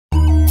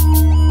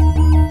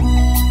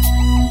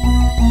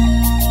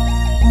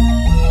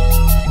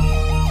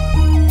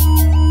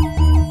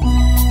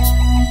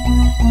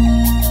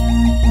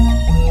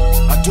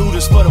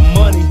for the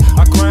money,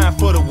 I grind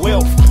for the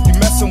wealth. You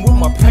messing with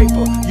my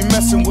paper, you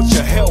messing with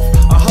your health.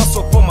 I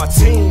hustle for my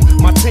team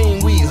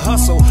we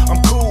hustle.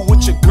 I'm cool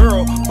with your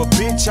girl, but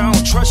bitch I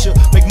don't trust you.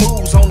 Make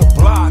moves on the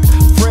block,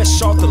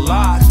 fresh off the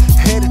lot,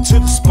 headed to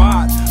the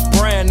spot.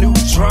 Brand new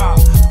drop,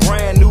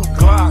 brand new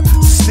Glock,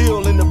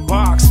 still in the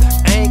box.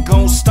 Ain't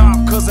gon' stop,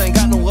 cause ain't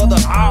got no other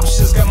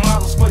options. Got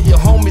models for your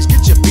homies,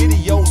 get your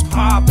videos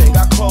poppin'.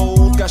 Got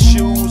clothes, got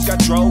shoes, got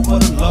drove for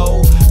the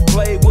low.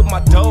 Play with my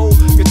dough,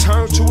 get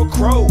turned to a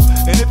crow.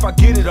 And if I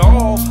get it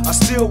all, I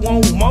still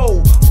want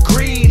more.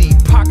 Greedy,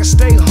 pocket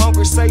stay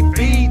hungry, say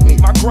feed me.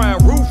 My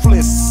grind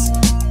ruthless,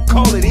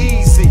 call it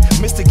easy.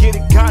 Mr. Get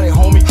It, got it,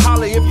 homie,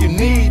 holla if you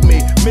need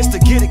me. Mr.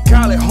 Get It,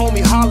 got it,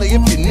 homie, holla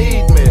if you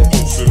need me.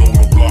 Post it on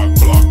the block,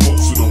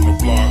 post it on the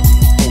block.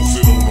 Post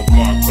it on the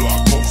block,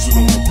 post it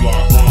on the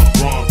block.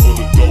 Grind for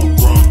the dough,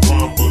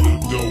 grind for the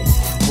dough.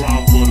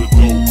 Grind for the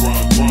dough,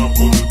 grind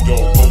for the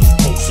dough.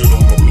 Post it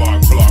on the block,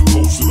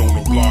 post it on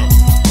the block.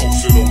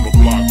 Post it on the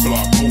block,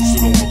 post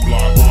it on the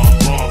block.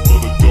 Grind for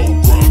the dough,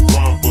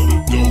 grind for the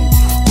dough.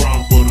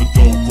 Grind for the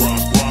dough,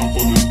 grind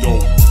for the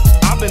dough.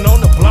 I've been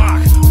on the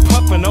block,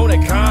 puffin' on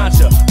that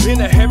ganja.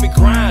 Been a heavy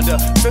grinder,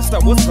 since I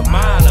was a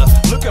minor.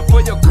 Looking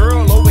for your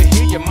girl over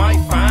here, you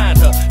might find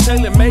her.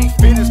 Tailor-made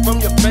fitteds from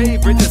your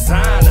favorite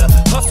designer.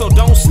 Hustle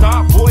don't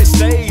stop, boy,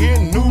 stay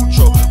in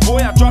neutral.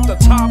 Boy, I dropped the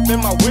top in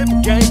my whip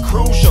game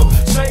crucial.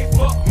 Say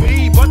fuck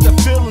me, but the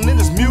feeling it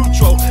is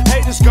mutual.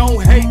 Haters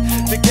gon' hate,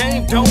 the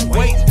game don't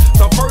wait.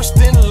 So first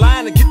in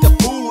line to get the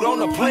food on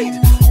the plate.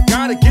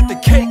 Gotta get the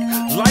cake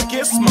like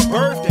it's my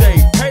birthday.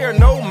 Pay her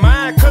no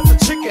mind, cause the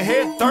chicken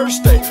head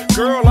thirsty.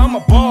 Girl, I'm a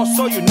boss,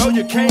 so you know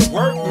you can't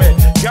work me.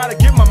 Gotta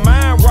get my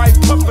mind right,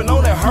 puffin'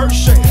 on that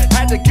Hershey.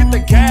 Had to get the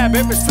gab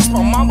ever since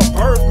my mama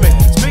birthed me.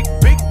 Speak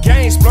big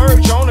game,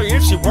 splurge on her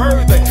if she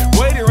worthy.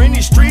 Wait her in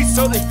these streets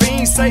so the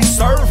fiends say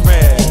serve me.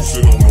 Post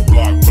it on the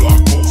block,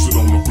 post it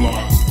on the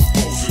block.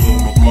 Post it on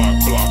the block,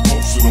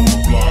 post it on the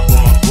block.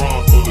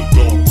 Grind for the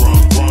dough,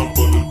 grind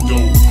for the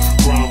dough.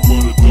 Grind for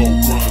the dough,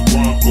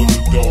 grind for the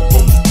dough.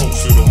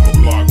 Post it on the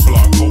block,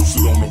 post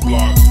it on the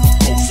block.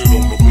 Post it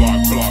on the block,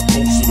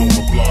 post it on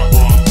the block.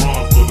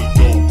 Grind for the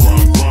dough,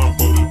 grind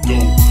for the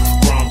dough.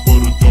 Grind for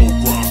the dough,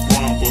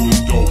 grind for the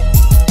dough.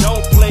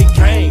 Don't play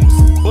games,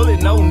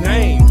 bullet no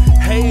name.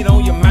 Hate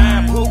on your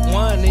mind, put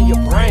one in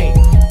your brain.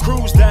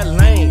 Cruise that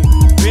lane,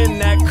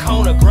 bend that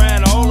corner.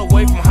 Grind all the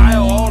way from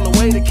Ohio all the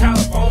way to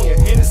California.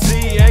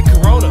 Hennessy and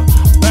Corona,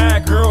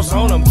 bad girls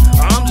on them.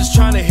 I'm just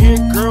trying to hit,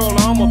 girl,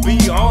 I'ma be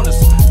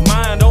honest.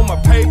 Mind on my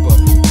paper,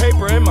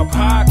 paper in my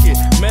pocket.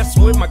 Mess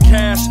with my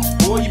cash,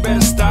 boy, you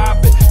better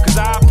stop it. Cause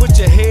I put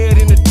your head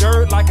in the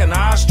dirt like an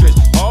ostrich.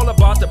 All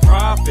about the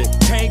profit,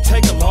 can't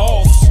take a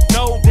loss.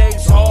 No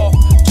days off,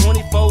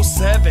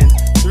 24/7,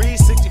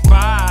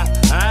 365.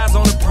 Eyes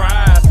on the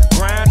prize,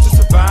 grind to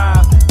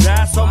survive.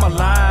 That's on my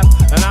life,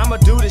 and I'ma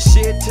do this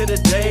shit till the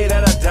day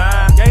that I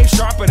die. Game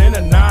sharper than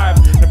a knife,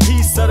 a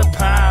piece of the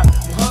pie.